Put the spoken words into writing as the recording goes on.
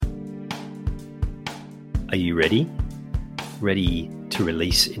Are you ready? Ready to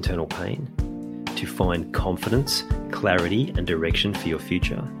release internal pain? To find confidence, clarity, and direction for your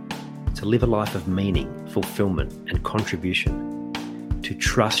future? To live a life of meaning, fulfillment, and contribution? To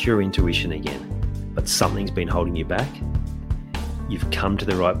trust your intuition again, but something's been holding you back? You've come to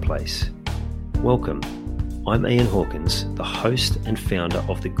the right place. Welcome. I'm Ian Hawkins, the host and founder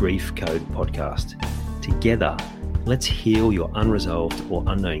of the Grief Code podcast. Together, let's heal your unresolved or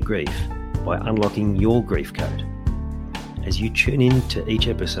unknown grief by unlocking your grief code. As you tune in to each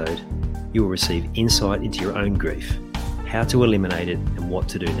episode, you will receive insight into your own grief, how to eliminate it, and what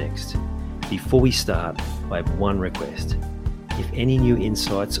to do next. Before we start, I have one request. If any new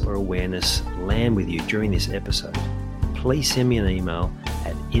insights or awareness land with you during this episode, please send me an email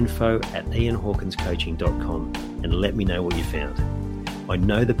at info@ianhawkinscoaching.com and let me know what you found. I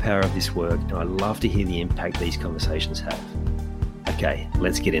know the power of this work and I love to hear the impact these conversations have. Okay,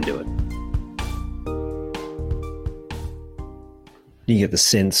 let's get into it. You get the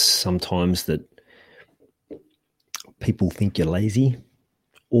sense sometimes that people think you're lazy,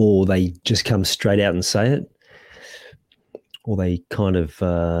 or they just come straight out and say it, or they kind of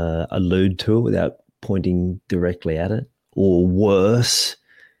allude to it without pointing directly at it, or worse,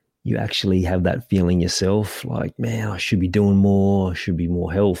 you actually have that feeling yourself like, man, I should be doing more, I should be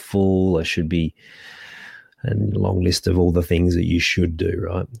more helpful, I should be, and a long list of all the things that you should do,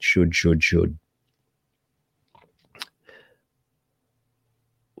 right? Should.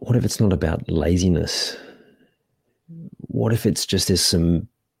 What if it's not about laziness? What if it's just there's some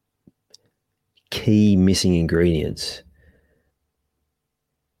key missing ingredients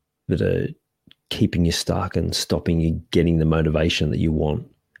that are keeping you stuck and stopping you getting the motivation that you want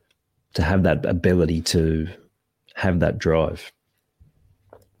to have that ability to have that drive?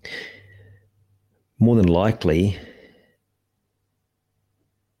 More than likely,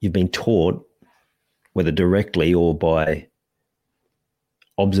 you've been taught, whether directly or by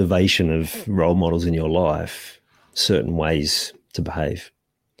observation of role models in your life, certain ways to behave.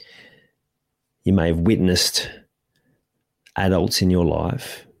 You may have witnessed adults in your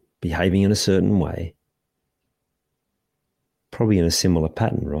life behaving in a certain way, probably in a similar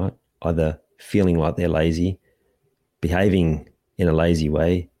pattern, right? Either feeling like they're lazy, behaving in a lazy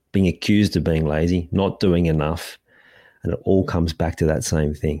way, being accused of being lazy, not doing enough, and it all comes back to that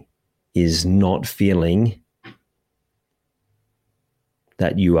same thing, is not feeling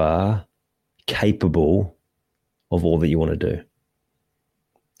that you are capable of all that you want to do.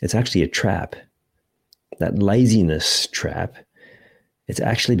 It's actually a trap. That laziness trap, it's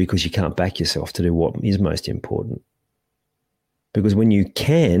actually because you can't back yourself to do what is most important. Because when you've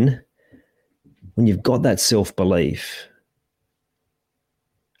got that self-belief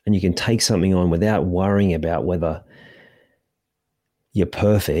and you can take something on without worrying about whether you're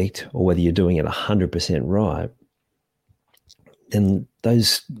perfect or whether you're doing it 100% right, then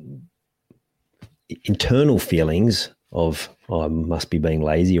those internal feelings of, oh, I must be being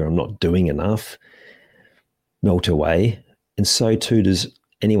lazy or I'm not doing enough, melt away. And so too does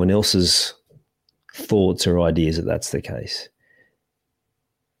anyone else's thoughts or ideas that that's the case.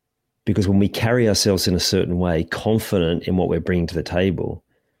 Because when we carry ourselves in a certain way, confident in what we're bringing to the table,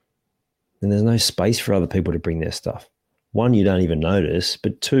 then there's no space for other people to bring their stuff. One, you don't even notice,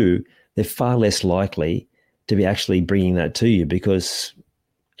 but two, they're far less likely to be actually bringing that to you because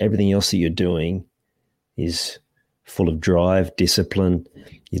everything else that you're doing is full of drive, discipline,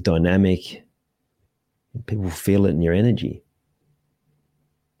 you're dynamic. People feel it in your energy.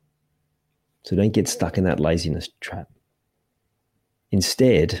 So don't get stuck in that laziness trap.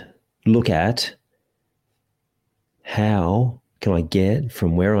 Instead, look at how can I get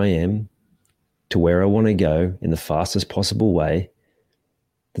from where I am to where I want to go in the fastest possible way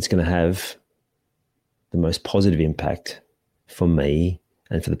that's going to have the most positive impact for me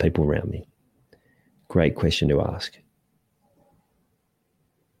and for the people around me. Great question to ask.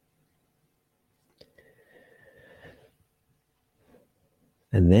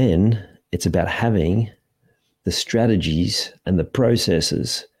 And then it's about having the strategies and the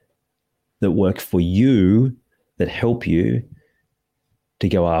processes that work for you, that help you to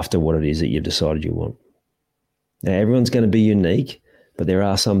go after what it is that you've decided you want. Now, everyone's going to be unique, but there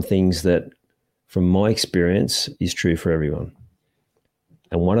are some things that, from my experience, is true for everyone.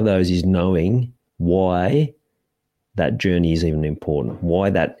 And one of those is knowing why that journey is even important, why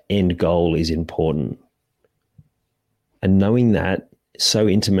that end goal is important. And knowing that so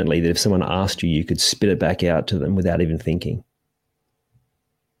intimately that if someone asked you, you could spit it back out to them without even thinking.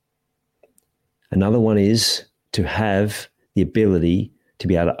 Another one is to have the ability to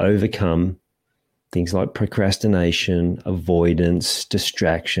be able to overcome things like procrastination, avoidance,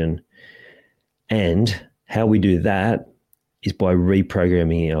 distraction, and How we do that is by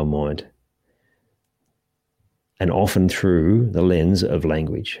reprogramming our mind, and often through the lens of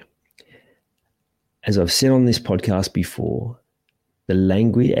language. As I've said on this podcast before,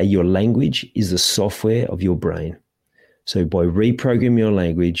 your language is the software of your brain. So by reprogramming your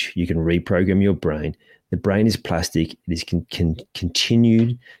language, you can reprogram your brain. The brain is plastic. It can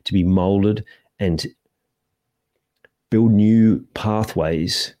continue to be molded and build new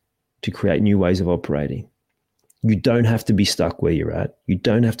pathways to create new ways of operating. You don't have to be stuck where you're at. You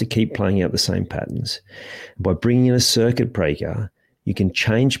don't have to keep playing out the same patterns. By bringing in a circuit breaker, you can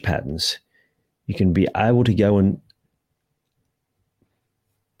change patterns. You can be able to go and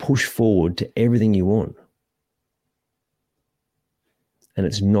push forward to everything you want. And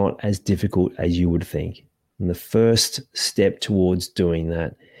it's not as difficult as you would think. And the first step towards doing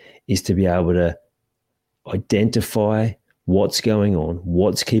that is to be able to identify what's going on,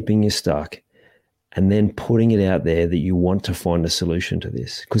 what's keeping you stuck, and then putting it out there that you want to find a solution to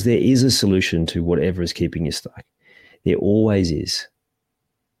this. Because there is a solution to whatever is keeping you stuck. There always is.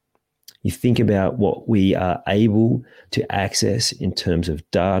 You think about what we are able to access in terms of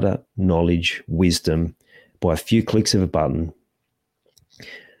data, knowledge, wisdom, by a few clicks of a button.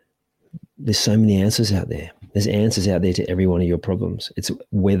 There's so many answers out there. There's answers out there to every one of your problems. It's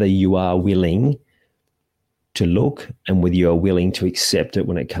whether you are willing to look and whether you are willing to accept it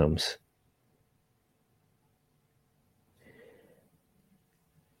when it comes.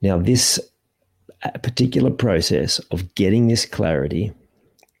 Now, this particular process of getting this clarity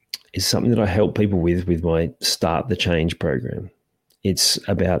is something that I help people with my Start the Change program. It's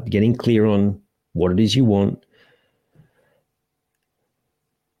about getting clear on what it is you want,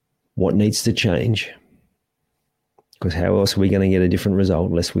 what needs to change, because how else are we going to get a different result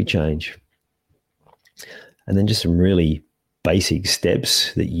unless we change? And then just some really basic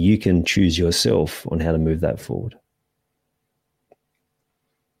steps that you can choose yourself on how to move that forward.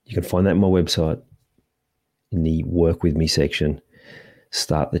 You can find that on my website in the Work With Me section.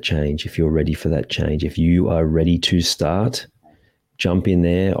 Start the change if you're ready for that change. If you are ready to start, jump in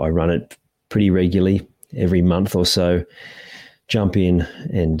there. I run it pretty regularly, every month or so. Jump in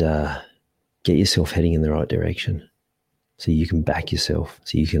and get yourself heading in the right direction so you can back yourself,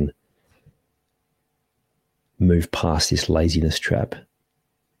 so you can move past this laziness trap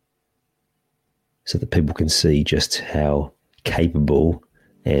so that people can see just how capable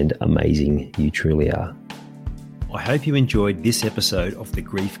and amazing you truly are. I hope you enjoyed this episode of the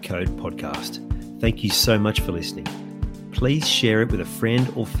Grief Code podcast. Thank you so much for listening. Please share it with a friend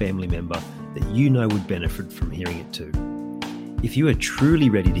or family member that you know would benefit from hearing it too. If you are truly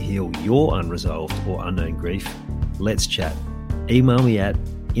ready to heal your unresolved or unknown grief, let's chat. Email me at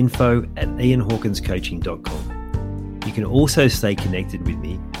info@ianhawkinscoaching.com. You can also stay connected with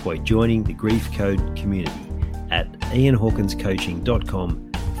me by joining the Grief Code community at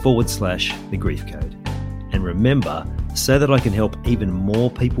ianhawkinscoaching.com/the Grief Code. And remember, so that I can help even more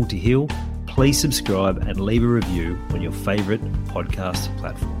people to heal, please subscribe and leave a review on your favorite podcast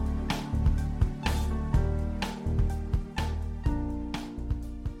platform.